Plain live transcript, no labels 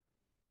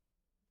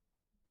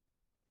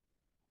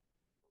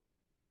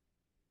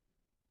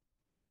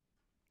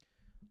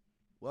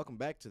Welcome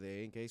back to the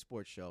A&K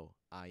Sports Show.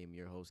 I am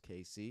your host,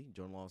 KC.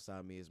 Joined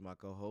alongside me is my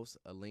co-host,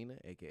 Alina,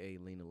 a.k.a.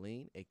 Lena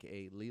Lean,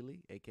 a.k.a.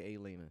 Lily, a.k.a.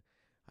 Lena.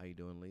 How you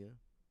doing, Leah?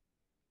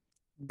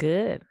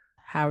 Good.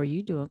 How are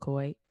you doing,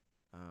 Kuwait?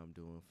 I'm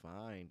doing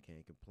fine.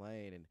 Can't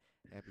complain. And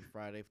happy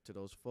Friday to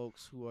those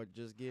folks who are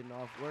just getting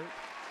off work.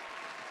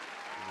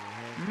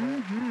 Give me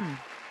a hand clap.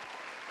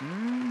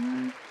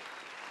 Mm-hmm. Mm-hmm.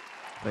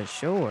 For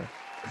sure.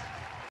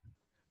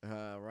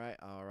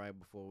 All right.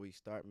 Before we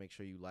start, make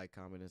sure you like,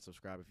 comment, and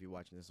subscribe if you're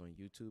watching this on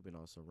YouTube, and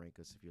also rank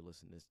us if you're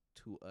listening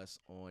to us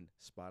on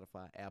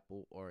Spotify,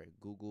 Apple, or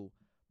Google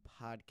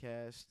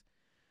Podcast.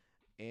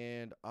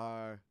 And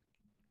our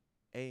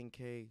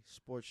A&K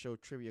Sports Show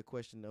trivia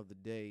question of the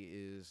day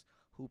is: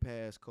 Who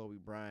passed Kobe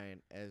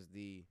Bryant as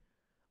the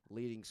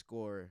leading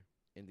scorer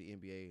in the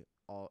NBA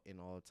all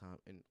time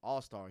in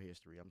All Star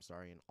history? I'm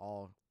sorry, in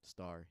All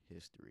Star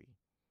history.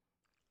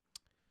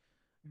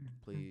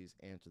 Mhm. Please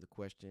answer the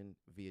question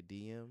via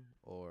DM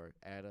or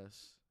add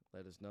us.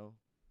 Let us know.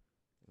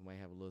 We might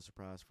have a little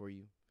surprise for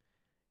you.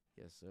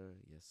 Yes, sir.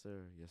 Yes,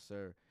 sir. Yes,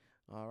 sir.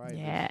 All right. This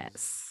is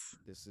Yes.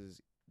 this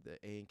is the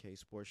A&K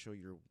Sports Show,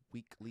 your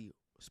weekly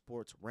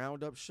sports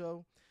roundup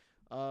show.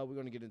 We're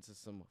gonna get into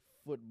some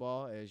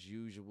football as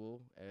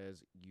usual.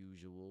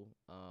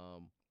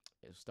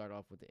 Let's start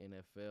off with the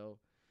NFL.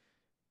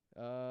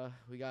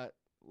 We got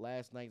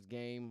last night's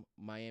game,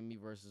 Miami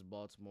versus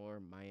Baltimore.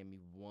 Miami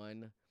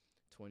won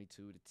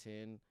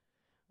 22-10.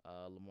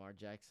 Lamar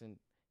Jackson,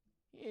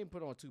 he ain't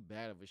put on too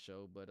bad of a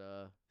show, but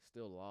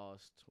still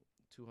lost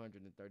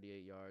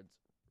 238 yards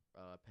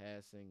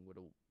passing with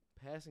a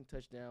passing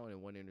touchdown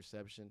and one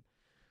interception.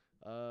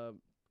 Uh,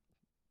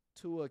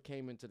 Tua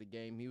came into the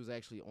game. He was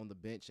actually on the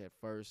bench at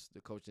first.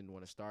 The coach didn't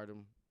want to start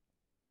him.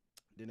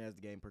 Then as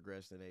the game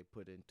progressed, and they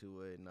put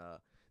into it, and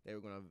they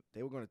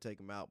were gonna take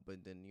him out,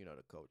 but then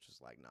the coach was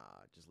like, nah,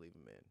 just leave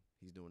him in.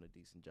 He's doing a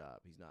decent job.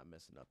 He's not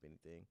messing up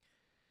anything.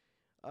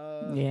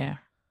 Uh, Yeah.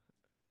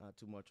 Not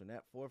too much on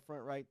that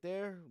forefront right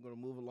there. We're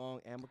gonna move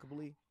along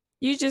amicably.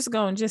 You just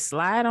gonna just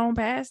slide on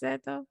past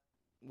that though?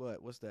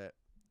 What? What's that?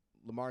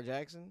 Lamar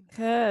Jackson?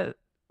 Cause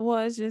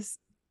it's just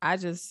I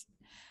just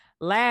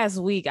last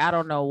week I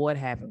don't know what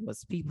happened.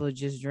 Was people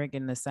just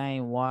drinking the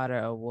same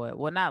water or what?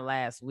 Well, not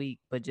last week,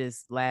 but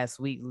just last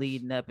week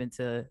leading up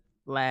into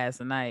last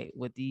night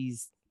with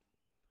these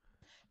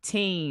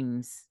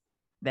teams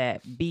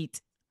that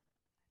beat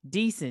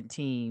decent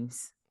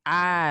teams. Mm.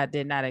 I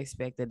did not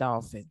expect the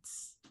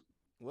Dolphins.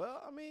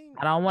 Well, I mean,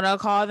 I don't want to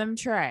call them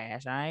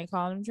trash. I ain't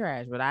calling them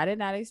trash, but I did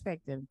not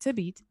expect them to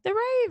beat the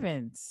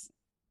Ravens.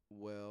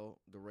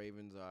 the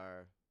Ravens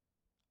are.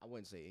 I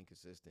wouldn't say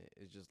inconsistent.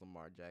 It's just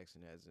Lamar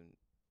Jackson hasn't.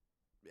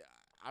 Yeah,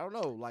 I don't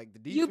know. Like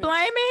the You defense,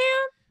 blaming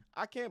him?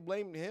 I can't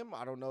blame him.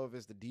 I don't know if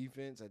it's the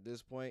defense at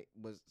this point,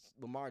 but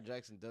Lamar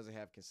Jackson doesn't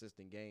have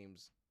consistent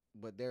games.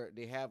 But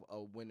they have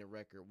a winning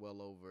record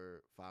well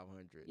over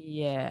 500. So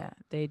Yeah,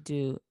 they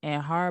do.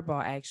 And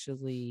Harbaugh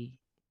actually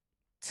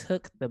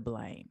took the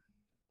blame.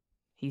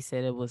 He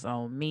said it was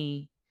on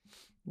me.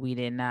 We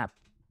did not,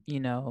 you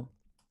know,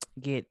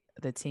 get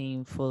the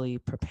team fully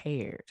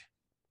prepared.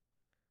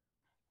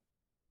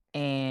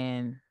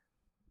 And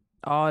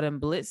all them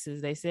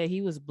blitzes, they said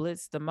he was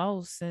blitzed the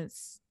most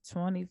since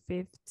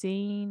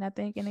 2015, I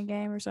think, in a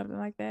game or something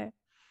like that.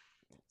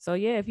 So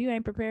yeah, if you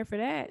ain't prepared for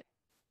that,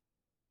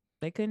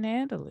 they couldn't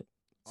handle it.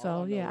 all I So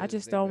know yeah, I is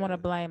just don't want to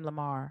better blame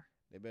Lamar.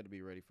 they better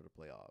be ready for the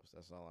playoffs.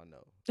 That's all I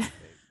know. They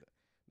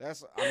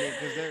That's I mean,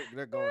 because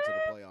they're going to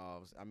the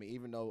playoffs. I mean,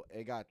 even though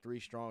it got three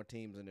strong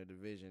teams in the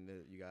division,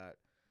 you got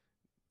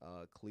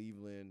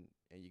Cleveland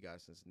and you got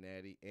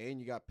Cincinnati and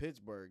you got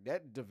Pittsburgh.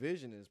 That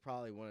division is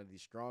probably one of the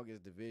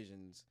strongest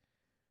divisions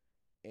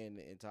in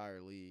the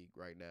entire league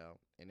right now.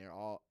 And they're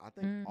all I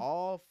think Mm-hmm.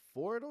 all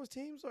four of those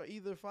teams are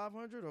either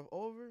 500 or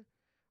over.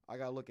 I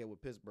gotta look at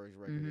what Pittsburgh's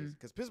record is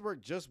because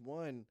Pittsburgh just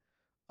won.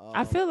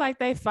 I Um, feel like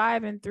they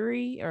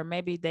 5-3, or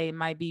maybe they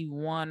might be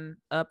one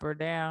up or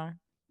down.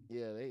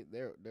 Yeah,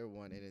 they're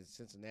one, and then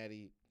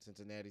Cincinnati.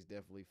 Cincinnati's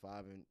definitely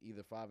five and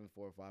either 5-4,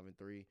 or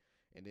 5-3,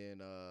 and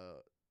then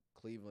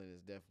Cleveland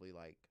is definitely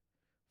like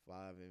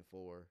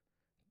 5-4,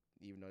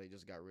 even though they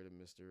just got rid of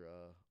Mister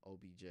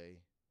OBJ,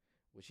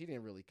 which he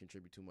didn't really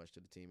contribute too much to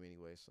the team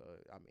anyway. So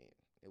I mean,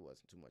 it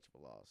wasn't too much of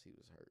a loss. He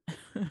was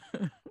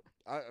hurt.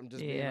 I'm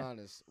just being Yeah.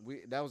 honest.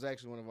 We That was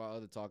actually one of our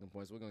other talking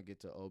points. We're gonna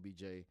get to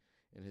OBJ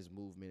and his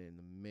movement in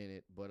a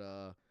minute, but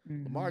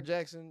Lamar Hmm.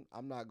 Jackson,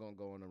 I'm not gonna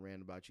go on a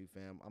rant about you,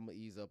 fam. I'm gonna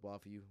ease up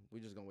off of you. We're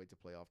just gonna wait to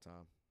playoff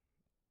time.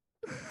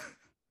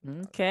 Uh,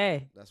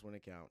 Okay. that's when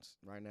it counts.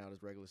 Right now,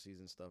 this regular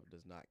season stuff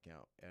does not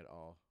count at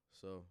all.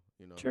 So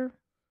True.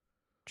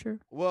 True.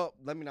 well,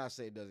 let me not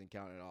say it doesn't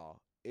count at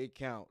all. It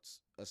counts,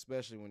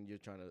 especially when you're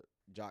trying to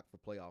jock for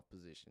playoff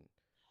position.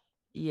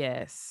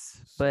 Yes,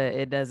 but So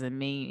it doesn't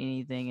mean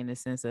anything in the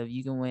sense of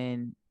you can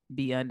win,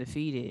 be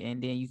undefeated,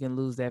 and then you can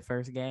lose that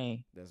first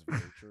game. that's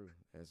very true.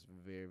 That's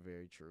very,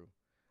 very true.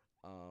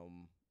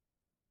 Um,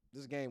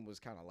 this game was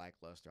kind of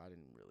lackluster. I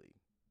didn't really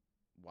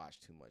watch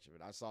too much of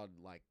it. I saw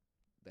like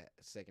that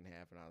second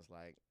half, and I was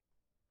like,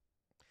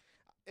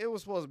 it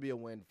was supposed to be a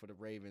win for the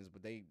Ravens,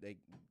 but they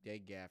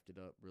gaffed it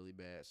up really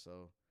bad.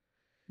 So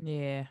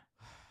Yeah.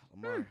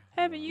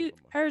 Haven't you Lamar.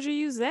 heard you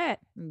use that?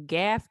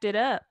 Gaffed it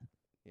up.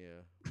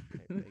 Yeah,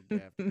 they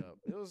gaffed it up.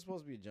 It was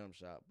supposed to be a jump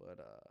shot, but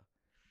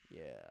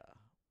yeah,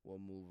 we'll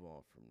move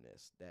on from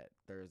that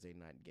Thursday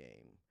night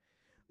game.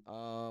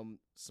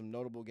 Some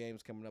notable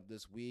games coming up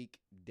this week: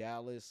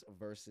 Dallas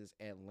versus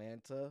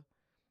Atlanta.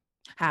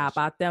 How That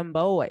about them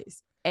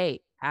boys?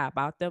 Hey, how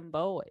about them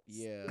boys?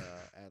 Yeah,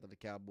 after the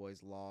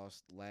Cowboys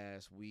lost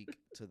last week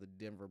to the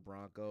Denver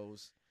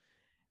Broncos,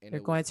 and They're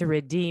it was going to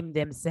redeem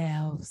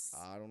themselves.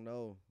 I don't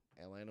know.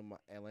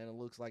 Atlanta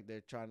looks like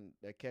they're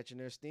catching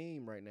their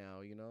steam right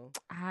now.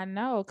 I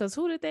know, because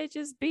who did they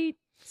just beat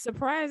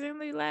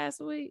surprisingly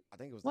last week? I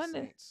think it was the Wasn't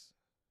it? Saints.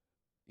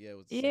 Yeah, it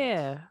was the Saints.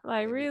 Yeah,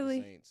 like They beat the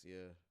really? Saints.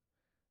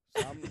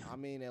 Yeah. So I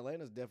mean,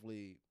 Atlanta's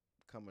definitely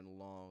coming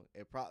along.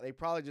 They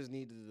probably just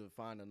needed to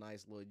find a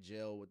nice little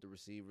gel with the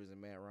receivers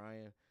and Matt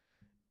Ryan,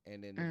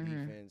 and then the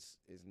Mm-hmm. defense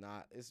is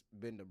not. It's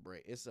been the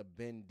break. It's a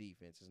bend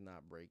defense. It's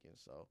not breaking.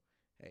 So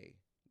hey,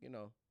 you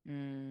know,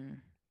 Mm.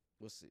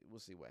 we'll see. We'll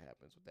see what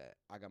happens with that.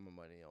 I got my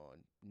money on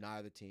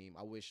neither team.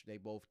 I wish they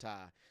both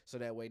tie, so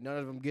that way none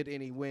of them get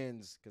any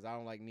wins because I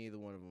don't like neither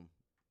one of them.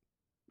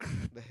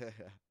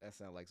 That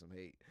sounds like some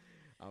hate.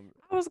 I'm,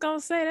 I was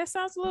gonna say that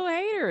sounds a little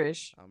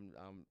haterish.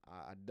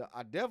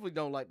 I definitely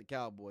don't like the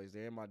Cowboys.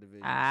 They're in my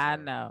division, I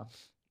so know.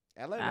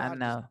 Atlanta. I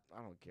know.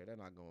 I don't care. They're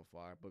not going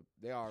far, but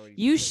they already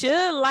You placed.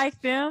 should like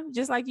them,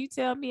 just like you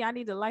tell me I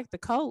need to like the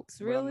Colts.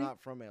 But I'm Really?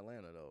 not from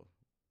Atlanta though.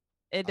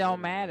 It I live don't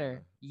in Atlanta.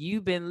 matter.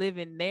 You've been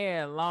living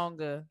there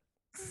longer.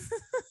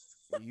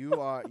 You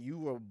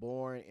were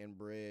born and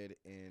bred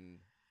in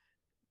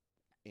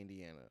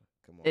Indiana.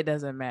 Come It on,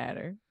 doesn't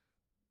matter.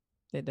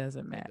 It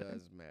doesn't it matter.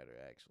 does matter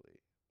actually.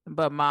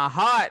 But my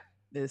heart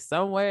is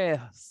somewhere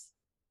else.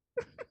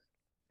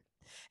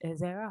 Is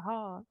there a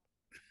heart?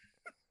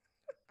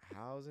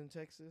 How's in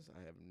Texas?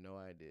 I have no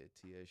idea.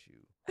 TSU.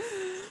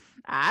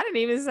 I didn't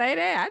even say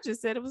that. I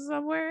just said it was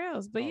somewhere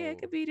else. But yeah, it Oh,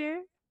 could be there.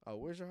 It oh,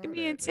 where's your could heart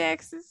be in at then?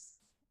 Texas.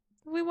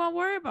 We won't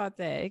worry about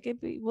that. It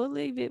could be. We'll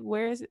leave it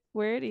where it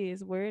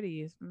is. Where it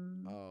is.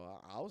 Oh,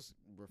 I was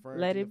referring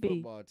to Let your it be.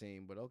 football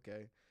team, but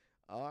okay.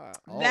 All right.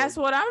 Oh, That's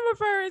what I'm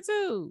referring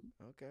to.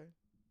 okay.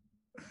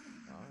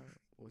 All right.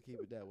 We'll keep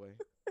it that way.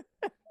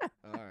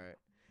 All right.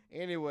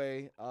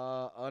 Anyway,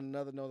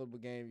 another notable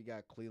game. You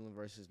got Cleveland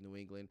versus New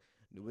England.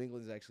 New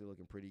England's actually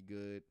looking pretty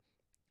good.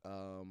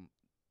 Um,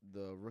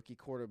 the rookie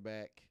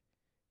quarterback,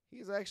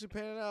 he's actually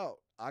panning out.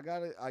 I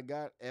got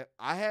it.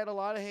 I had a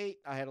lot of hate.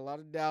 I had a lot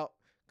of doubt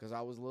because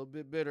I was a little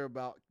bit bitter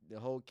about the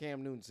whole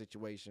Cam Newton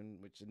situation,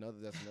 that's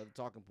another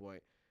talking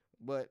point.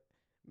 But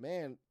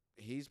man,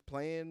 he's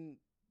playing.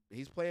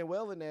 He's playing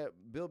well in that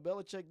Bill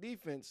Belichick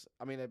defense.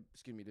 I mean,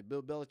 excuse me, the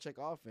Bill Belichick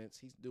offense.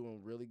 He's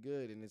doing really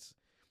good, and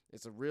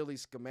it's a really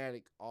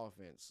schematic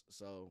offense.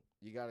 So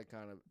you got to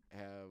kind of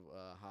have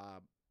a high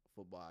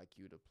football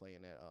IQ to play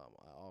in that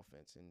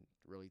offense and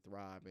really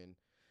thrive. And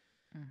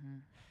Mm-hmm.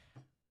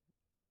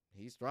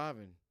 he's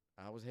thriving.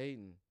 I was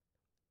hating.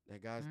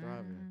 That guy's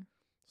thriving. Mm-hmm.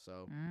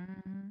 So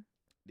Mm-hmm.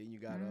 then you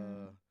got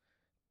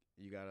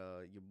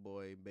your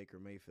boy Baker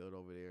Mayfield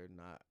over there.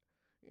 Not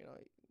you know.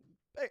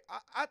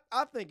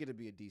 I think it'll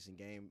be a decent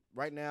game.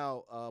 Right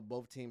now,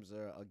 both teams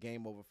are a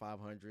game over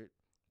 500.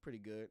 Pretty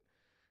good.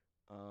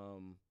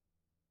 Um,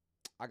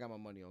 I got my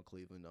money on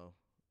Cleveland though.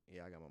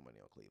 Yeah, I got my money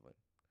on Cleveland.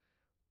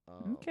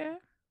 Okay.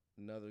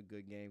 Another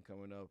good game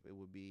coming up. It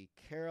would be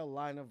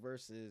Carolina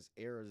versus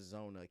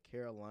Arizona.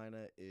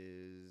 Carolina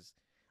is,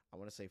 I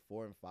want to say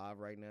 4-5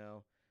 right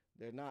now.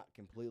 They're not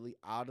completely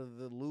out of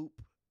the loop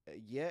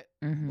yet,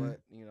 Mm-hmm.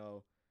 but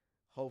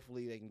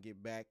hopefully they can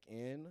get back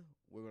in.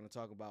 We're going to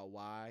talk about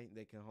why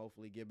they can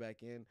hopefully get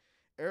back in.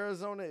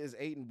 Arizona is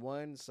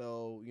 8-1,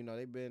 so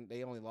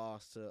they only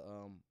lost to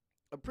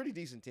a pretty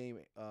decent team,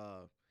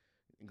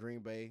 Green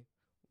Bay,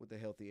 with a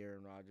healthy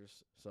Aaron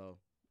Rodgers. So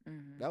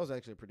Mm-hmm. that was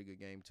actually a pretty good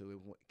game too.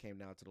 It came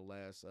down to the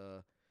last.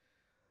 It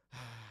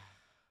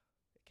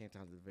came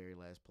down to the very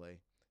last play,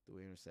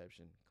 the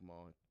interception. Yeah. Come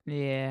on,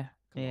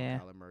 Yeah.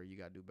 Kyler Murray, you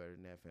gotta do better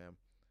than that, fam.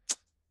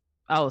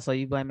 Oh, so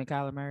you blaming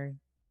Kyler Murray?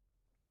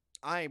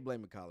 I ain't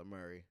blaming Kyler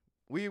Murray.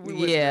 We went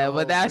to that Yeah, but whole.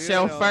 We that's went to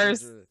your that whole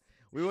first.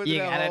 We went to You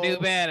that gotta do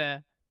whole.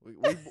 better.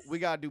 We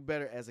gotta do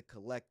better as a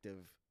collective,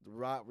 the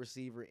wide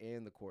receiver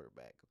and the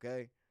quarterback.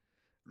 Okay.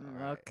 All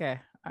right. Okay.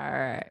 All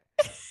right.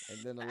 And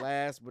then the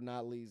last but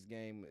not least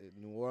game,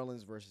 New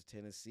Orleans versus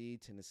Tennessee.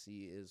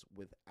 Tennessee is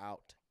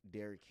without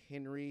Derrick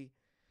Henry.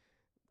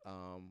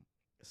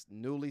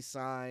 Newly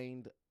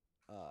signed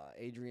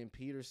Adrian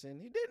Peterson.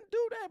 He didn't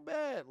do that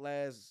bad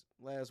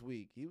last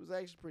week. He was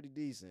actually pretty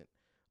decent.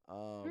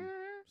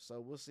 So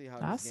we'll see how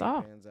I this game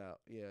saw. pans out.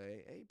 Yeah,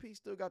 AP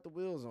still got the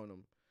wheels on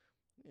him.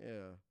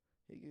 Yeah,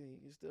 he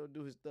can still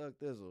do his thug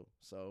thizzle.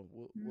 So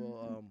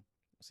we'll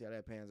see how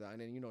that pans out.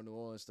 And then New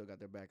Orleans still got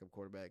their backup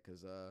quarterback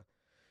because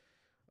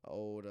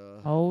old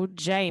Old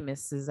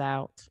Jameis is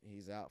out.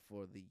 he's out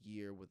for the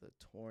year with a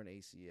torn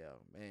ACL.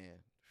 Man,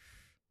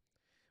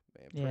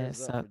 Yeah, it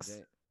sucks.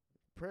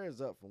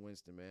 prayers up for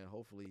Winston, man.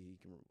 Hopefully he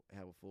can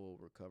have a full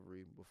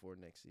recovery before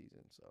next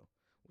season. So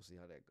we'll see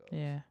how that goes.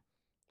 Yeah.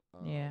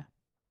 Yeah.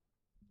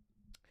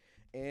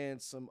 Um,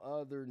 and some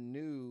other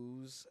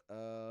news,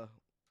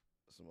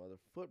 some other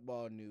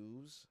football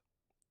news.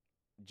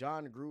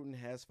 Jon Gruden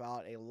has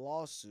filed a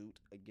lawsuit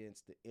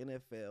against the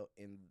NFL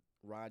and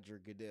Roger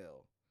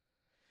Goodell.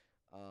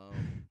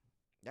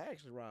 That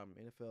actually rhymed.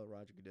 NFL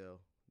Roger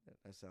Goodell.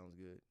 That sounds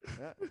good.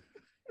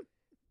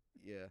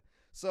 Yeah.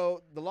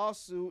 So the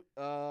lawsuit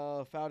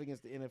filed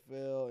against the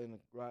NFL and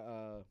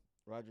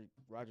Roger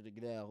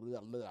Goodell.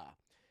 Blah, blah.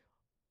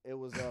 It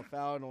was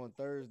filed on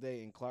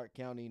Thursday in Clark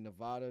County,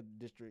 Nevada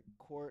District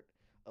Court,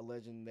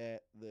 alleging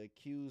that the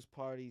accused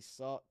party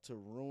sought to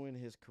ruin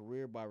his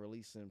career by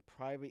releasing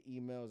private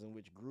emails in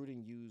which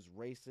Gruden used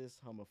racist,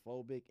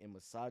 homophobic, and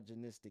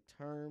misogynistic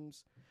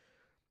terms.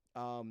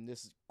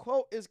 This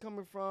quote is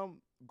coming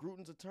from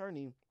Gruden's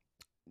attorney.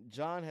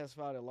 John has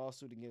filed a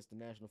lawsuit against the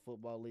National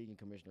Football League and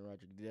Commissioner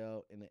Roger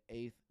Goodell in the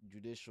 8th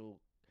Judicial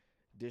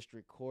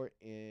District Court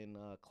in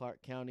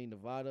Clark County,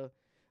 Nevada.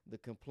 The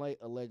complaint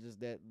alleges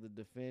that the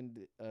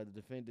defendant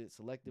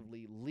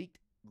selectively leaked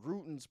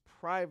Gruden's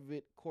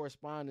private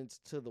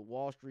correspondence to the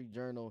Wall Street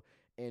Journal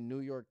and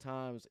New York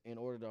Times in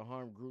order to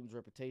harm Gruden's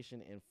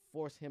reputation and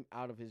force him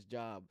out of his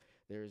job.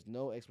 There is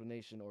no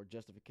explanation or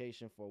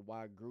justification for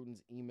why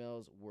Gruden's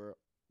emails were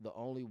the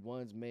only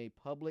ones made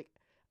public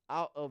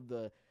out of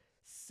the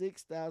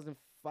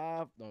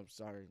 6,005. No, I'm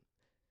sorry.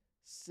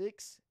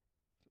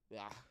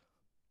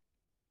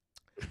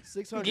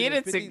 650. Get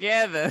it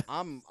together.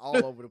 I'm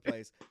all over the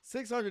place.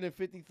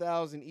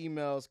 650,000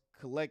 emails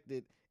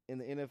collected in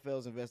the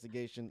NFL's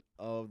investigation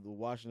of the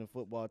Washington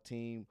football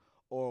team,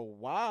 or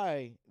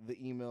why the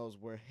emails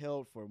were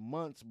held for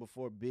months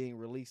before being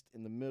released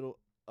in the middle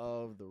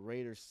of the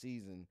Raiders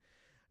season.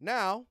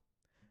 Now,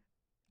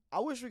 I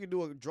wish we could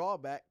do a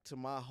drawback to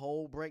my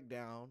whole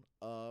breakdown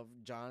of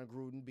Jon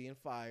Gruden being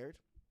fired,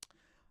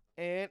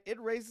 and it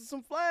raises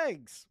some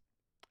flags.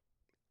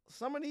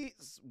 Some of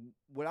these,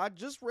 what I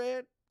just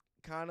read,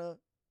 kind of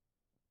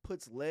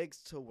puts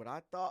legs to what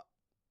I thought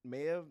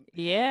may have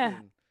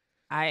happened.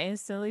 I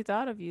instantly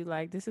thought of you.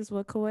 Like, this is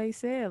what Kawhi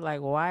said. Like,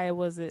 why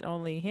was it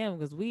only him?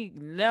 Because we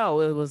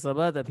know it was some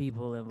other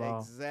people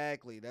involved.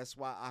 Exactly. That's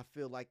why I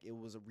feel like it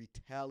was a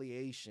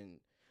retaliation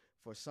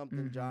for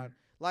something John.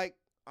 Like,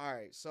 all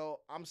right,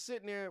 so I'm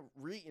sitting there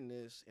reading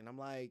this, and I'm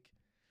like,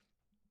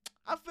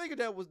 I figured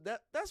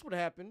that's what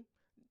happened.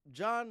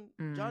 John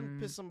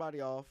pissed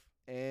somebody off,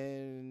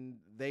 and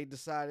they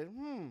decided,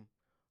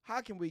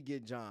 how can we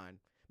get John?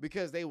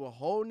 Because they were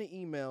holding the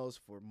emails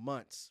for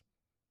months.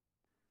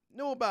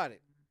 Knew about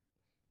it.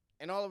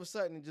 And all of a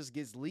sudden it just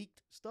gets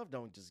leaked. Stuff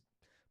don't just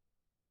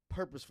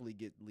purposefully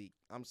get leaked.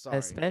 I'm sorry.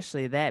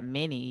 Especially that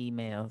many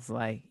emails.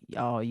 Like,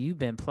 y'all, you've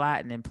been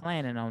plotting and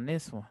planning on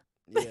this one.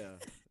 Yeah.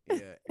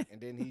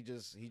 And then he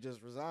just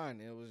resigned.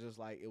 And it was just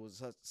like, it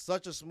was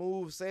such a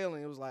smooth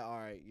sailing. It was like, all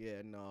right,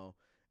 yeah, no.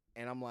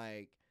 And I'm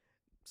like,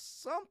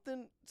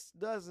 something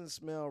doesn't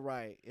smell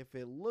right. If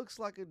it looks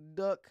like a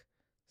duck,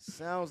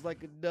 sounds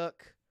like a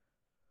duck,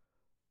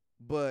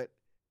 but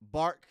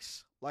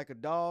barks like a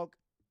dog,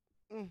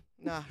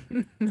 nah.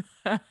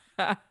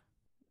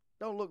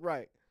 Don't look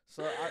right.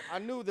 So I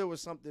knew there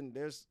was something.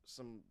 There's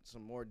some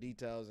more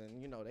details,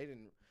 and they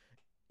didn't.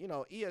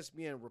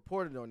 ESPN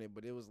reported on it,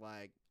 but it was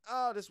like,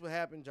 oh, this what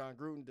happened. Jon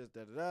Gruden, this,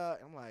 da da da.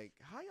 I'm like,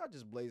 how y'all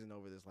just blazing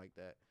over this like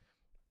that?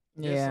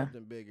 There's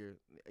something bigger.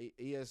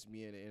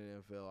 ESPN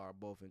and NFL are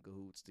both in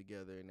cahoots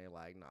together, and they're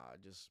like, nah,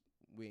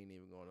 we ain't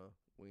even gonna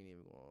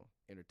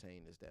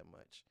entertain this that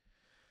much.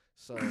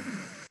 So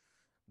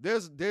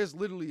there's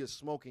literally a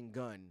smoking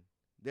gun.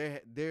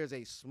 There's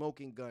a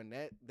smoking gun.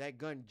 That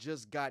gun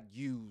just got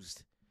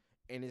used,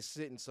 and it's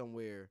sitting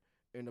somewhere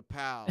in a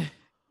pile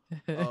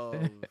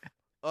of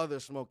other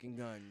smoking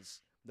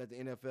guns that the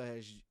NFL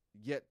has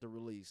yet to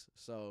release.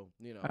 So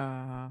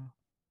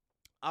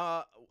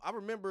I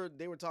remember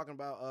they were talking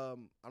about.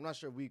 I'm not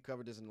sure if we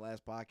covered this in the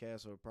last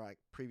podcast or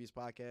previous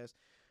podcast.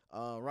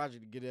 Roger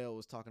Goodell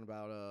was talking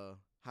about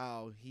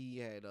how he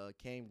had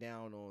came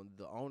down on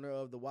the owner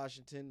of the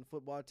Washington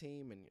football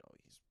team and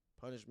his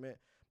punishment,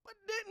 but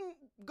didn't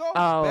go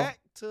back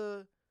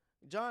to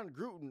Jon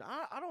Gruden.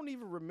 I don't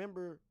even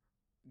remember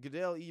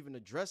Goodell even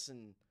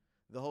addressing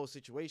the whole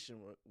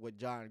situation with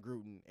Jon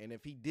Gruden, and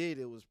if he did,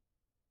 it was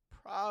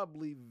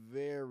probably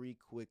very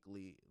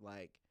quickly,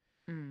 like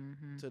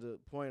to the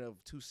point of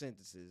 2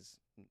 sentences.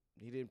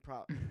 He didn't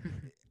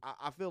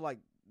I feel like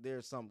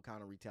there's some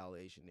kind of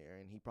retaliation there,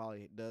 and he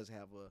probably does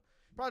have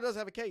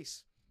a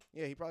case.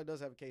 Yeah, he probably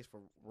does have a case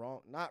for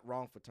not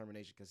wrongful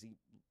termination, because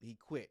he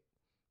quit.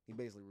 He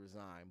basically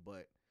resigned.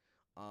 But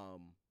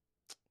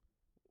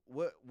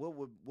what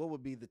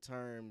would be the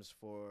terms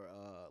for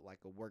like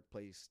a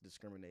workplace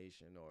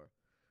discrimination or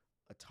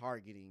a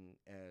targeting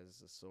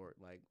as a sort?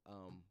 Like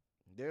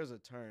there's a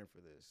term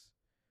for this,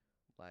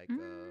 like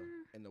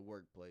in the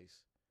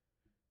workplace.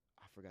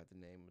 I forgot the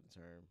name of the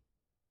term.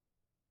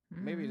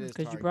 Maybe it is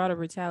because you brought a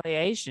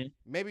retaliation.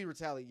 Maybe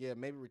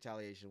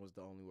retaliation was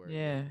the only word.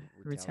 Yeah,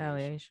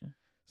 retaliation.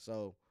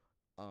 So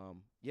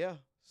Yeah.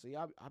 See,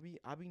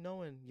 I be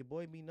knowing your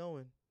boy be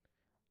knowing.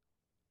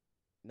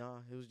 Nah,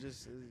 it was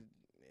just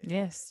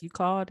Yes, you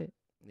called it.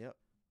 yep.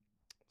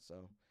 So,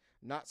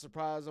 not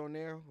surprised on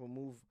there. We'll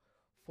move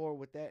forward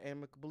with that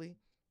amicably.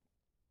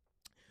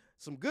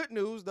 Some good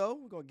news though.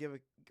 We're gonna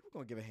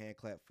give a hand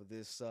clap for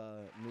this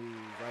news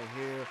right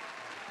here.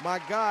 My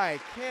guy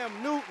Cam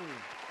Newton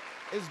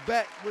is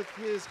back with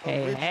his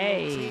Hey, original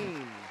hey.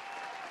 team.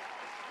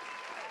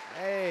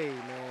 Hey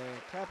man,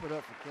 clap it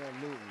up for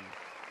Cam Newton.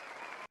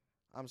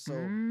 I'm so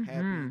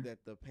happy Mm-hmm. that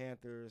the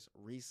Panthers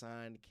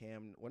re-signed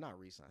Cam. Well, not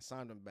re-signed,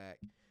 signed him back.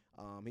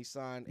 He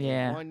signed a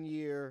Yeah.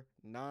 1-year,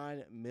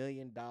 $9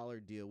 million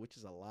deal, which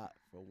is a lot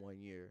for 1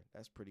 year.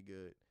 That's pretty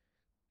good,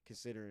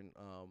 considering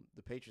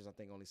the Patriots I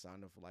think only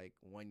signed him for like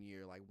 1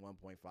 year, like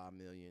 1.5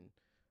 million.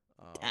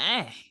 Um,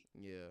 Dang.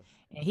 yeah.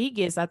 And he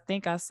gets, I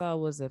think I saw,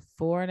 was it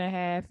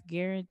 4.5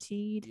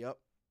 guaranteed? Yep.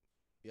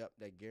 Yep.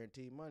 That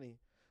guaranteed money.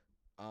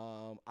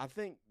 I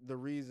think the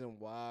reason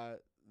why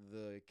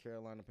the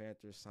Carolina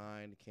Panthers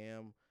signed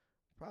Cam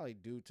probably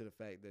due to the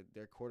fact that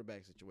their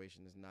quarterback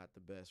situation is not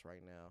the best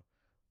right now.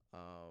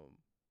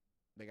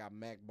 They got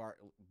Matt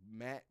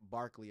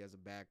Barkley as a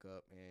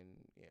backup, and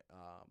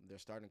their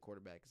starting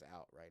quarterback is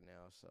out right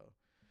now. So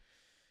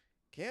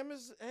Cam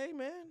is, hey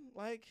man,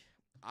 like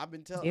I've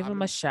been telling, Give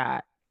him a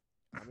shot.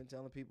 I've been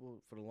telling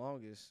people for the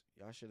longest,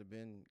 y'all should have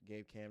been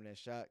gave Cam that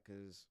shot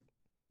because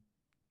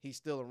he's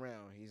still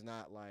around. He's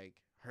not like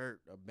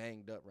hurt or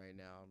banged up right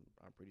now.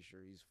 I'm pretty sure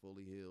he's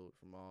fully healed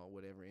from all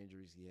whatever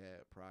injuries he had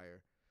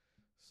prior.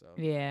 So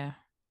Yeah.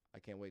 I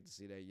can't wait to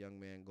see that young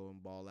man go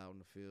and ball out in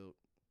the field.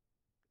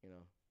 You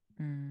know,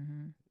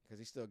 Mm-hmm. because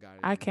he still got it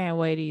I in him. can't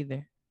wait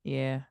either.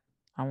 Yeah.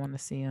 I want to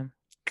see him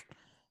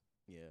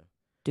Yeah.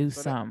 do So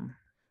that something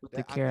with the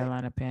that I think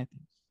Carolina Panthers.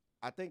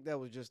 I think that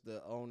was just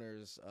the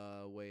owner's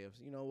way of,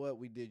 you know what,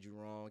 we did you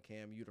wrong,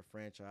 Cam. You the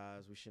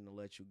franchise. We shouldn't have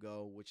let you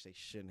go, which they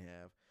shouldn't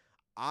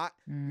have.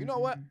 You know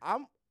what,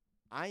 Mm-hmm.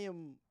 I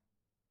am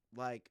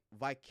like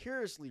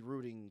vicariously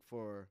rooting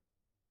for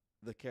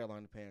the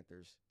Carolina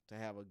Panthers to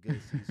have a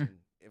good season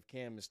if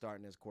Cam is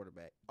starting as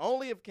quarterback.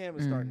 Only if Cam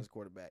is starting mm. as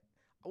quarterback.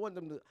 I want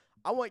them to.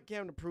 I want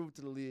Cam to prove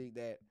to the league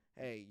that,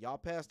 hey, y'all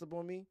passed up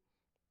on me.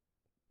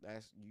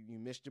 That's you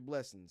missed your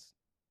blessings.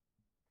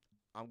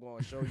 I'm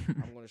going to show you.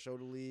 I'm going to show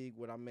the league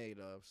what I'm made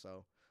of.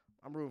 So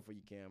I'm rooting for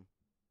you, Cam.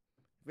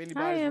 If I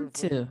anybody's am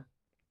rooting for you,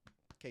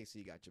 too.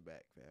 KC got your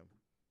back, fam.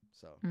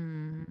 So,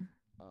 Mm.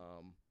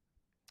 um,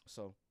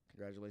 so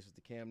congratulations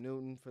to Cam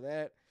Newton for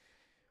that.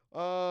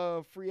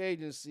 Free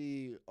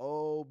agency,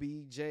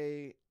 OBJ,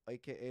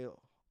 aka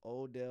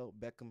Odell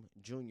Beckham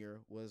Jr.,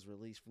 was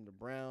released from the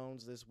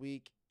Browns this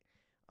week.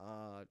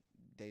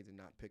 They did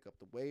not pick up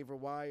the waiver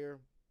wire,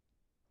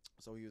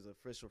 so he was an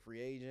official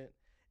free agent.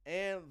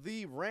 And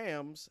the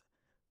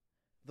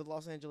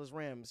Los Angeles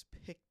Rams,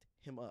 picked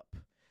him up.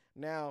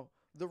 Now,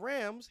 the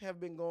Rams have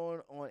been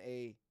going on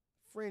a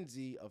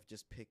frenzy of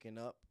just picking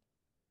up,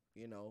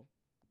 you know,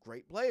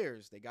 great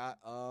players. They got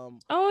Oh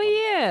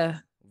yeah.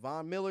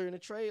 Von Miller in a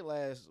trade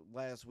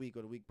last week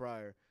or the week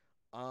prior.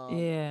 Um,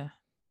 Yeah.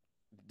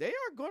 they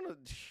are gonna,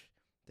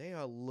 they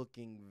are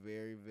looking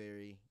very,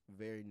 very,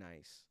 very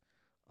nice.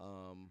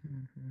 Um,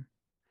 Mm-hmm.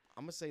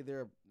 I'm gonna say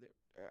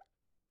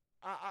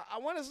I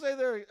want to say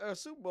they're a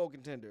Super Bowl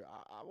contender.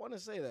 I want to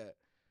say that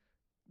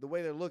the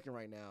way they're looking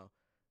right now.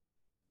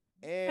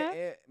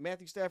 Okay. And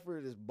Matthew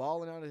Stafford is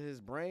balling out of his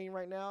brain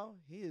right now.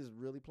 He is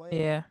really playing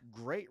Yeah.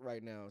 great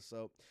right now.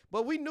 So,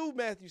 but we knew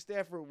Matthew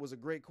Stafford was a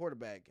great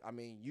quarterback. I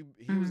mean, he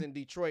was Mm-hmm. in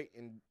Detroit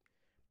and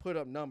put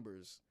up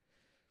numbers.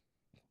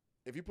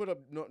 If you put up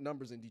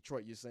numbers in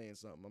Detroit, you're saying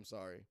something. I'm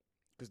sorry,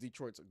 because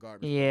Detroit's a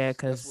garbage Yeah,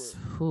 place. That's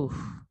where, cause whew.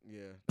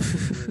 yeah, that's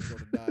where careers go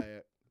to die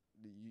at.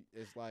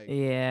 It's like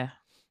Yeah.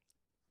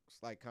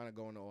 kind of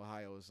going to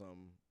Ohio or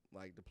something,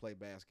 like to play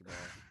basketball.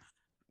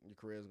 Your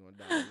career's gonna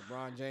die.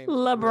 LeBron James' career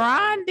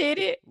LeBron almost. did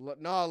it.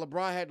 No,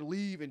 LeBron had to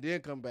leave and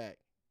then come back.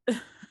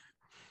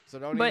 So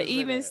don't But even say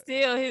even that.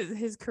 still,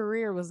 his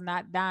career was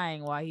not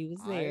dying while he was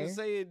I didn't there.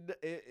 say it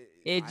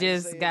It I didn't say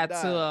just it got to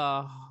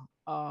died.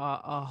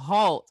 a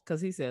halt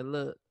because he said,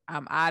 "Look,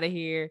 I'm out of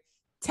here.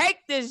 Take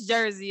this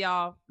jersey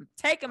off. I'm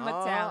taking my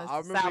talents I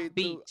to remember South he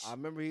threw. I Beach."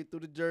 remember he threw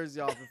the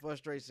jersey off in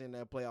frustration in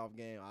that playoff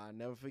game. I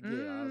never forget.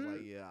 I was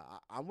like, Mm. "Yeah,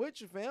 I'm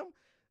with you, fam."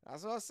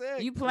 That's what I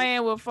said. You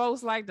playing with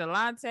folks like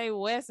Delonte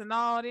West and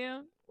all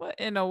them? What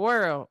in the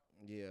world?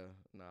 Yeah,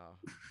 nah.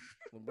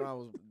 LeBron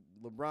was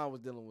LeBron was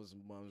dealing with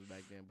some bums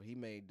back then, but he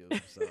made do.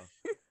 So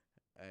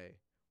hey,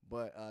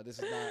 but this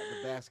is not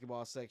the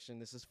basketball section.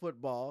 This is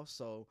football.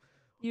 So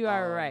You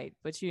are um, right,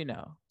 but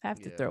have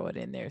to yeah, throw it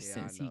in there yeah, I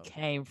since he know.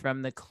 came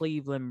from the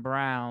Cleveland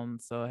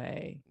Browns. So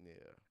hey, Yeah,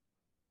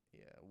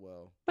 yeah.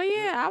 Well, but good.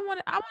 yeah, I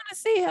want to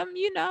see him.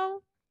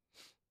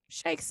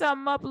 Shake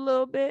something up a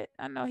little bit.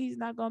 I know he's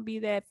not gonna be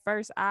that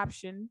first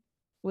option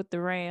with the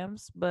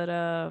Rams,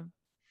 but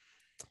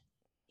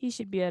he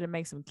should be able to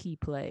make some key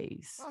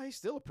plays. Oh, he's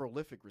still a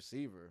prolific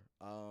receiver.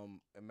 A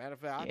matter of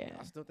fact, I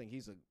Yeah. still think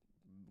he's a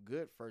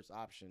good first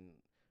option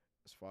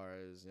as far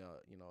as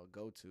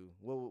go to.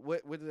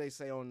 What do they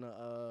say on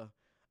the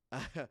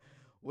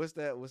What's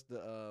that? What's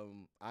the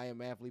I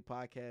Am Athlete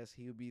podcast?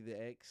 He would be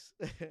the X.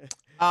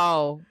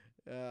 Oh,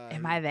 uh,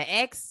 am he, I the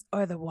X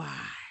or the Y?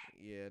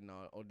 yeah, no,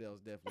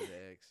 Odell's definitely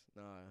the X.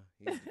 Nah,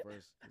 he's the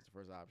first. He's the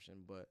first option.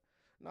 But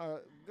no,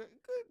 good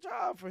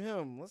job for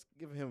him. Let's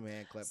give him a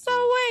hand clap So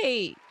too.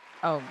 wait.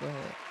 Oh, go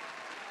ahead.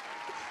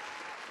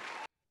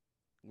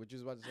 What you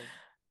was about to say?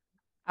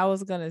 I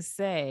was gonna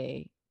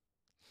say,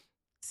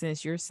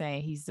 since you're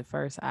saying he's the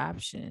first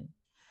option,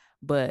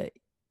 but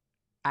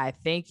I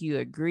think you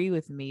agree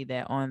with me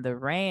that on the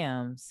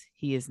Rams,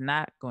 he is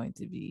not going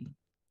to be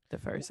the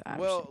first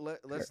Well, option.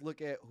 let's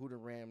look at who the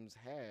Rams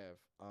have.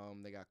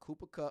 They got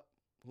Cooper Cup,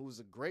 who's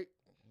a great.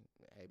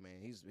 Hey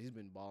man, he's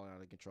been balling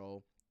out of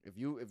control. If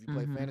you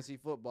play Mm-hmm. fantasy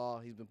football,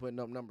 he's been putting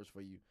up numbers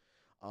for you.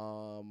 They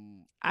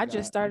I just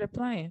got started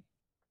playing.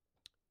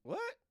 what?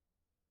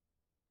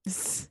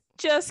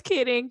 Just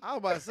kidding. I was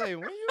about to say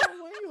when you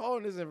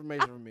holding this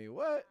information from me?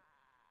 What?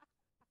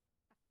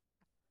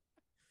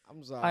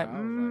 I'm sorry. Like, I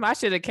was like, I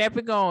should have kept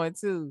it going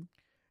too.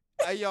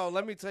 hey yo,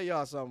 let me tell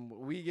y'all something.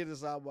 We get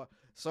this out.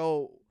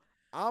 So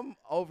I'm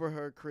over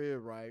her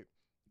crib, right?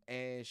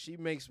 And she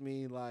makes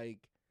me like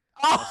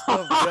a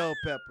stuffed bell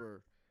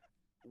pepper.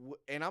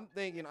 And I'm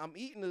thinking, I'm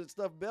eating the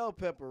stuffed bell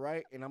pepper,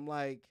 right? And I'm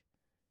like,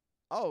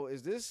 oh,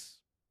 is this?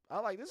 I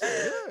like this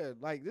is good.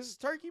 Like this is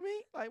turkey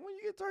meat. Like when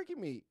you get turkey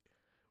meat.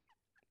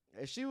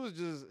 And she was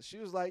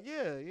like,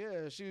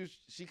 yeah.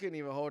 She couldn't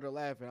even hold her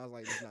laughing. I was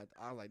like,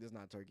 this is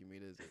not turkey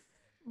meat, is it?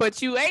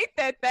 But you ate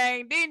that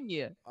thing, didn't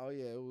you? Oh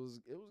yeah, it was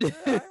good.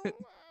 I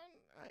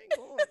ain't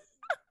going.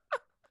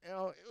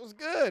 It was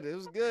good. It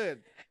was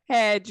good.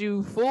 Had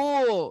you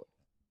fooled.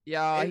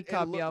 Y'all, he It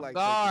caught me looked off like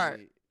guard.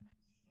 turkey meat.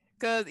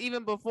 Cause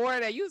even before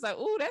that, you was like,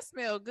 "Ooh, that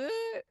smell good."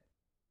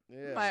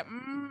 Yeah. Like,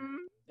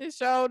 it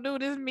sure do.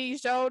 This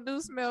meat sure do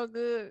smell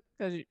good.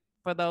 Cause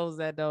for those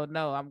that don't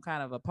know, I'm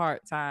kind of a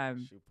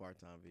part-time She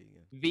part-time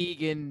vegan.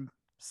 vegan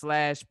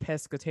slash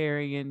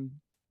pescatarian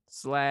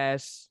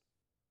slash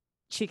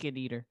chicken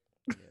eater.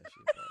 Yeah,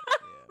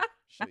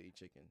 she'll eat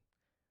chicken.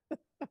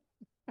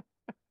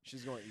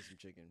 She's gonna eat some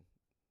chicken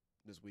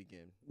this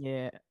weekend.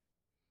 Yeah,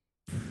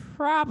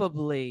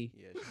 probably.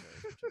 Yeah, she's gonna eat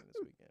some chicken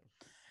this weekend.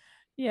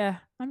 Yeah,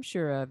 I'm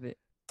sure of it.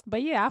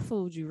 But yeah, I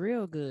fooled you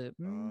real good.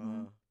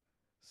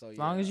 So As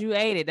yeah. long as you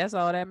ate it, that's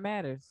all that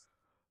matters.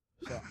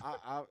 So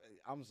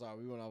I'm sorry,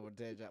 we went over a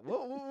tangent.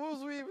 What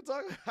was we even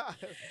talking about?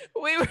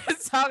 We were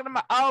talking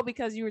about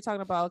because you were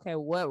talking about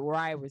what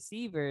wide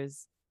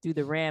receivers do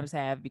the Rams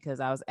have? Because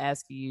I was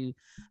asking you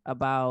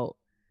about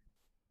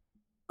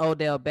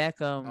Odell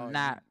Beckham.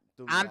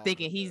 I'm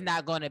thinking he's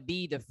not going to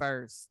be the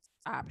first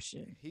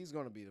option. He's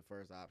going to be the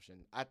first option.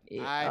 I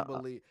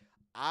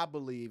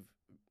believe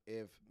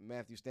if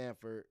Matthew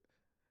Stafford,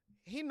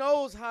 he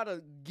knows how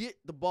to get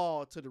the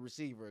ball to the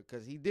receiver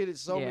because he did it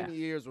so many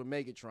years with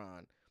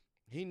Megatron.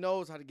 He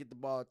knows how to get the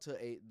ball to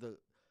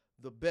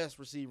the best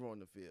receiver on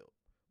the field.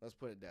 Let's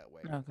put it that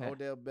way. Okay.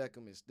 Odell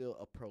Beckham is still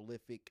a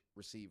prolific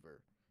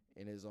receiver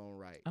in his own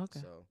right. Okay.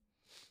 So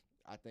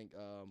I think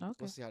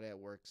we'll see how that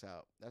works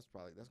out. That's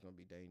going to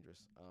be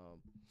dangerous.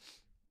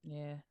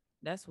 Yeah.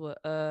 That's what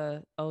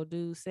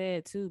Odu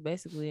said too,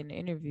 basically in the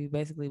interview.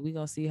 Basically, we're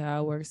gonna see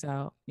how it works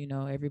out.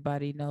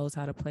 Everybody knows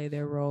how to play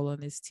their role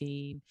on this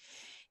team.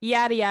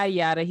 Yada yada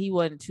yada. He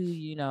wasn't too,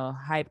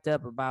 hyped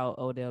up about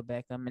Odell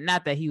Beckham. And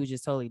not that he was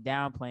just totally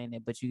downplaying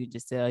it, but you could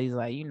just tell he's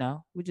like,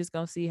 we're just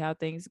gonna see how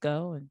things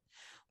go and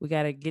we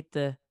gotta get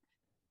the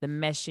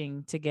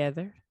meshing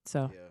together.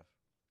 So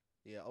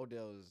yeah,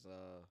 Odell is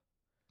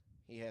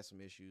he has some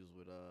issues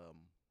with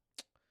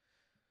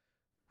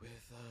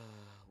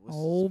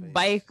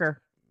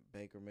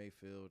Baker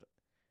Mayfield,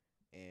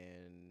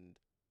 and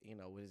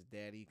with his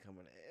daddy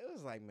coming, it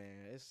was like, man,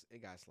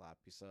 it got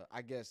sloppy. So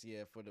I guess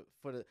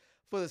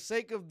for the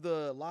sake of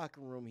the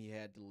locker room, he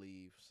had to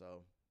leave.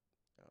 So,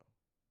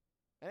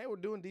 and they were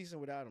doing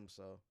decent without him.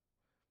 So,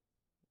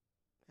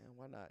 man,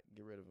 why not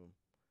get rid of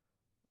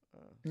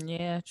him?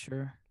 Yeah,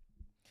 true.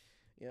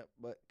 Yep,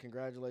 but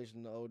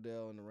congratulations to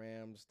Odell and the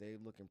Rams. They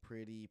looking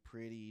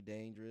pretty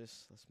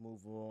dangerous. Let's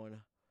move on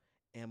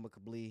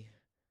amicably.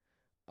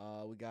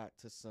 We got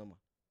to some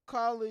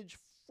college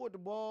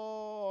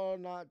football,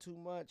 not too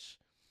much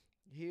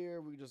here.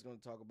 We're just going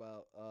to talk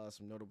about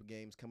some notable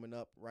games coming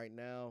up right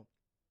now.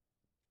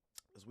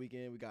 This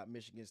weekend, we got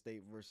Michigan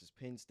State versus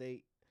Penn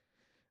State.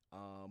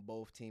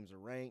 Both teams are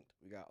ranked.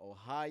 We got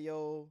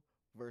Ohio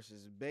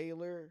versus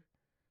Baylor.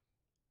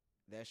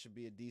 That should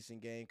be a decent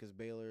game because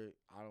Baylor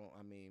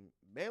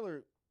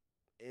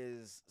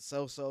is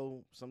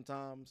so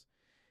sometimes.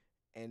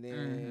 And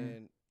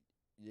then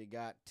you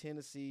got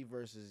Tennessee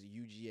versus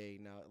UGA.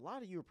 Now, a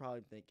lot of you are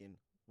probably thinking,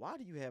 why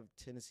do you have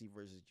Tennessee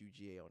versus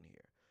UGA on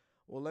here?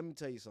 Well, let me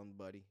tell you something,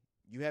 buddy.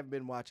 You haven't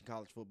been watching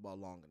college football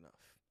long enough,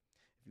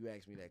 if you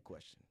ask me that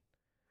question.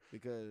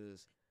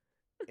 Because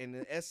in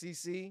the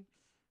SEC,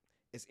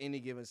 it's any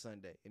given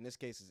Sunday. In this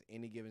case, it's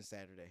any given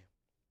Saturday.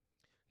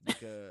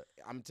 Because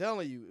I'm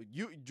telling you,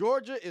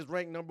 Georgia is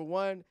ranked number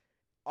 1.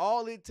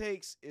 All it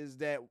takes is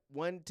that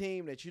one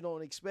team that you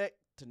don't expect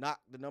to knock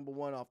the number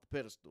 1 off the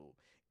pedestal.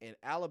 and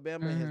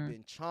Alabama has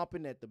been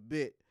chomping at the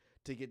bit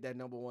to get that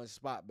number 1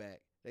 spot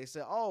back. They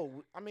said,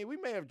 "Oh, I mean, we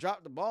may have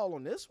dropped the ball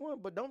on this one,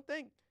 but don't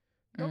think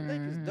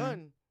it's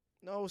done."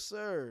 No,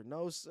 sir.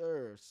 No,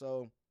 sir.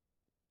 So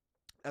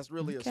that's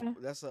really Okay.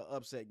 that's an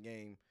upset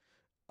game.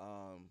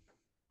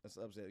 That's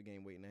an upset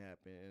game waiting to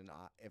happen. And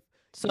if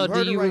So you do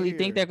heard it you right really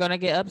think here, they're gonna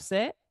get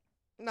upset?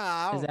 nah,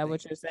 I Is don't that think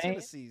what you're saying?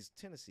 Tennessee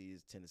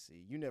is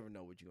Tennessee. You never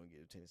know what you're gonna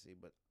get with Tennessee,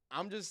 but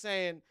I'm just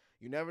saying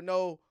you never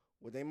know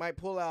what they might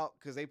pull out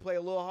because they play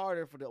a little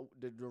harder for the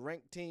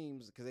ranked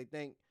teams because they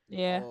think,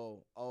 Yeah.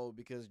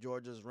 because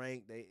Georgia's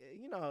ranked. They,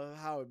 you know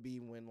how it be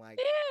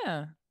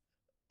Yeah.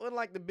 when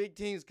like the big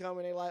teams come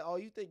and they like, oh,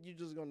 you think you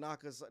just gonna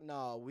knock us?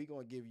 No, we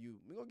gonna give you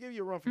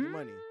a run for your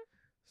money.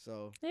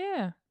 So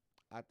Yeah.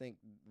 I think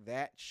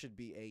that should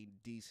be a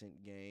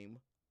decent game.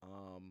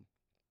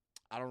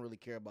 I don't really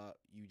care about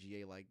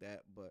UGA like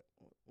that, but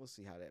we'll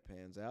see how that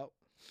pans out.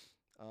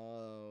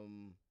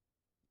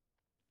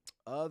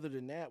 Other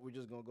than that, we're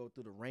just gonna go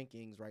through the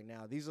rankings right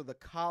now. These are the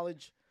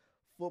college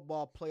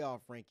football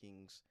playoff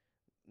rankings,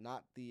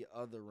 not the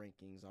other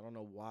rankings. I don't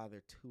know why there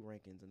are 2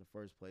 rankings in the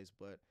first place,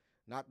 but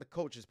not the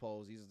coaches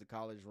polls. These are the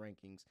college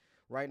rankings.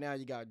 Right now,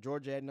 you got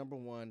Georgia at number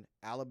 1,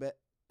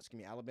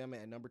 Alabama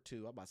at number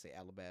 2. I'm about to say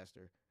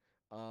Alabaster.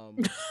 I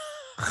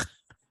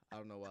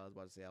don't know why I was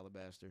about to say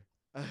Alabaster.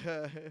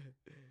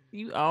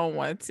 You all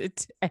want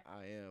it.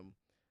 I am.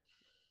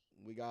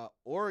 We got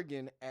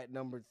Oregon at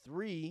number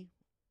 3,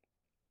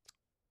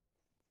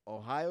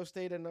 Ohio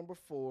State at number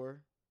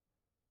 4,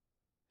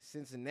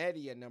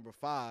 Cincinnati at number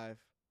 5,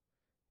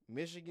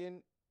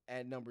 Michigan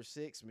at number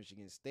 6,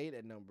 Michigan State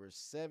at number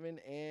 7,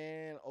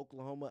 and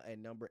Oklahoma at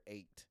number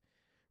 8,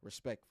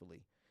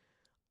 respectfully.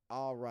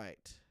 All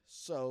right.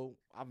 So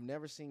I've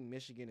never seen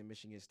Michigan and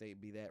Michigan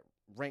State be that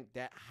ranked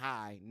that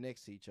high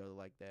next to each other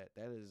like that.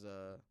 That is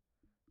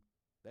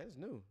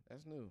new.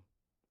 That's new.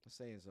 That's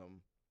saying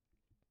something.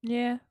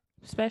 Yeah.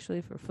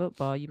 Especially for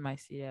football. You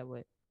might see that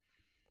with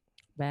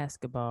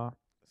basketball.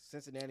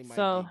 Cincinnati might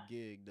So get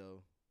gigged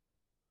though.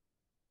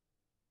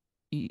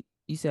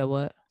 you said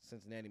what?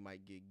 Cincinnati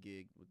might get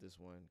gigged with this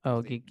one.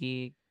 Oh, get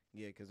gig.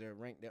 Yeah, because they're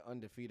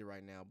undefeated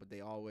right now, but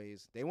they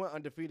went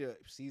undefeated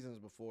seasons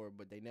before,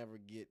 but they never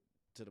get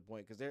to the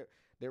point because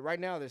they're right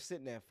now they're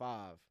sitting at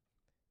 5,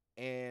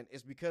 and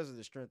it's because of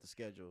the strength of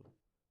schedule.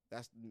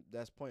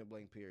 That's point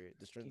blank period.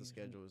 The strength of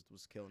schedule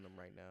was killing them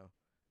right now.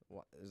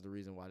 Is the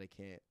reason why they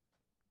can't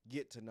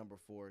get to number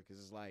 4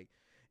 because it's like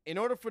in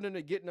order for them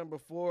to get number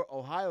 4,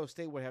 Ohio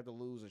State would have to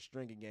lose a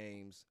string of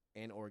games,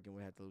 and Oregon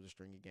would have to lose a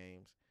string of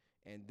games,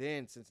 and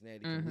then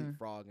Cincinnati can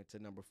leapfrog into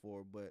number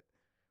 4, but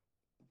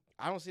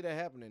I don't see that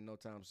happening no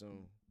time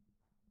soon.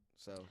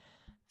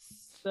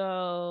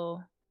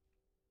 So,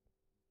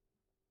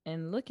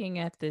 in looking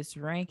at this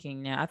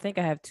ranking now, I think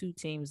I have 2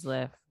 teams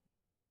left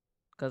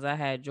because I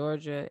had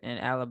Georgia and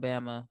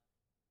Alabama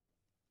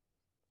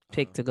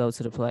picked to go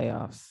to the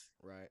playoffs.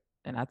 Right.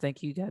 And I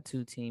think you got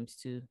 2 teams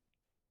too.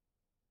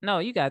 No,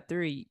 you got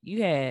 3.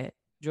 You had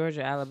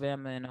Georgia,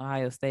 Alabama, and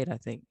Ohio State, I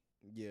think.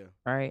 Yeah.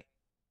 Right?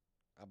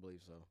 I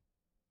believe so.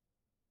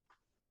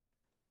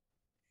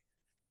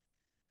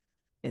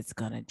 It's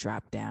going to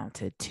drop down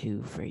to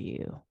 2 for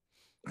you.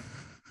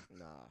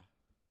 Nah.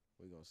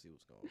 We're going to see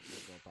what's going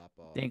to pop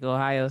off. Think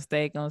Ohio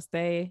State going to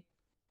stay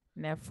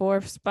in that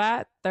 4th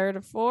spot, 3rd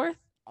or 4th?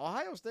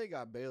 Ohio State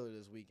got Baylor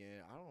this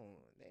weekend.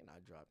 They're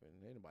not dropping.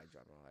 Ain't nobody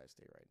dropping Ohio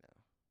State right now.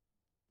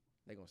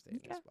 They're going to stay in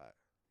that spot.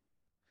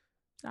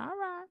 All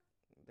right.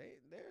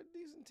 They're a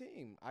decent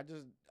team.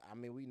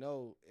 We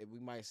know we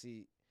might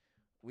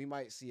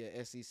see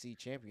a SEC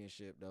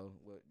championship though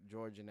with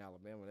Georgia and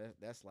Alabama.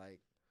 That's like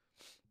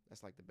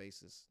the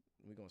basis.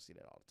 We're gonna see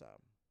that all the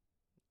time.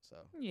 So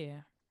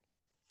yeah,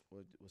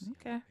 we'll see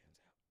how that pans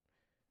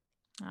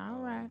out. All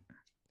right.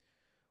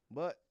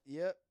 But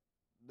yep,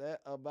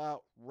 that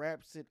about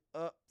wraps it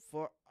up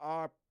for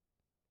our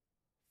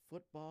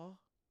football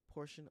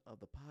portion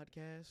of the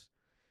podcast.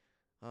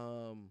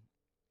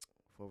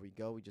 Before we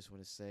go, we just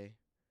want to say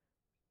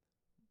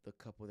the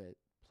couple that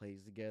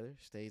plays together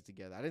stays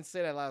together. I didn't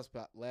say that last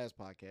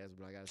podcast,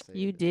 but I gotta say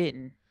you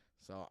didn't.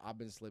 So I've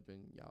been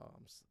slipping, y'all.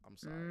 I'm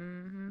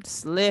sorry.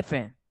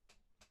 Slipping,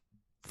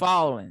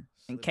 falling,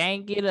 and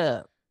can't get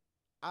up.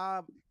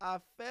 I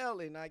fell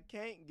and I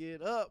can't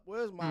get up.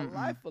 Where's my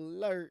life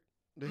alert?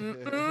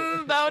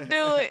 Don't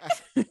do it.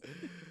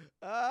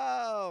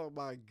 Oh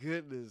my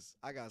goodness,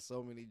 I got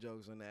so many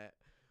jokes on that.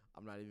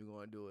 I'm not even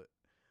going to do it.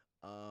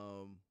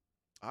 All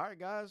right,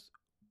 guys,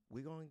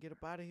 we're going to get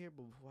up out of here.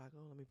 But before I go,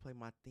 let me play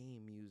my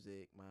theme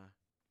music.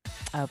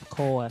 Of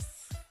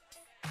course.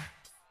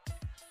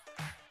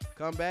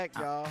 Come back,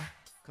 y'all.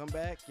 Come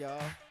back,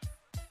 y'all.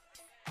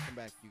 Come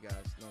back, you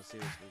guys. No,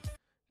 seriously.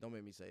 Don't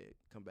make me say it.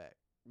 Come back.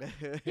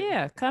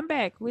 Yeah, come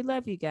back. We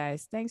love you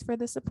guys. Thanks for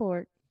the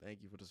support.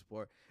 Thank you for the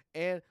support.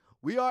 And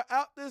we are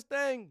out this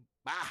thing.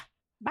 Bye.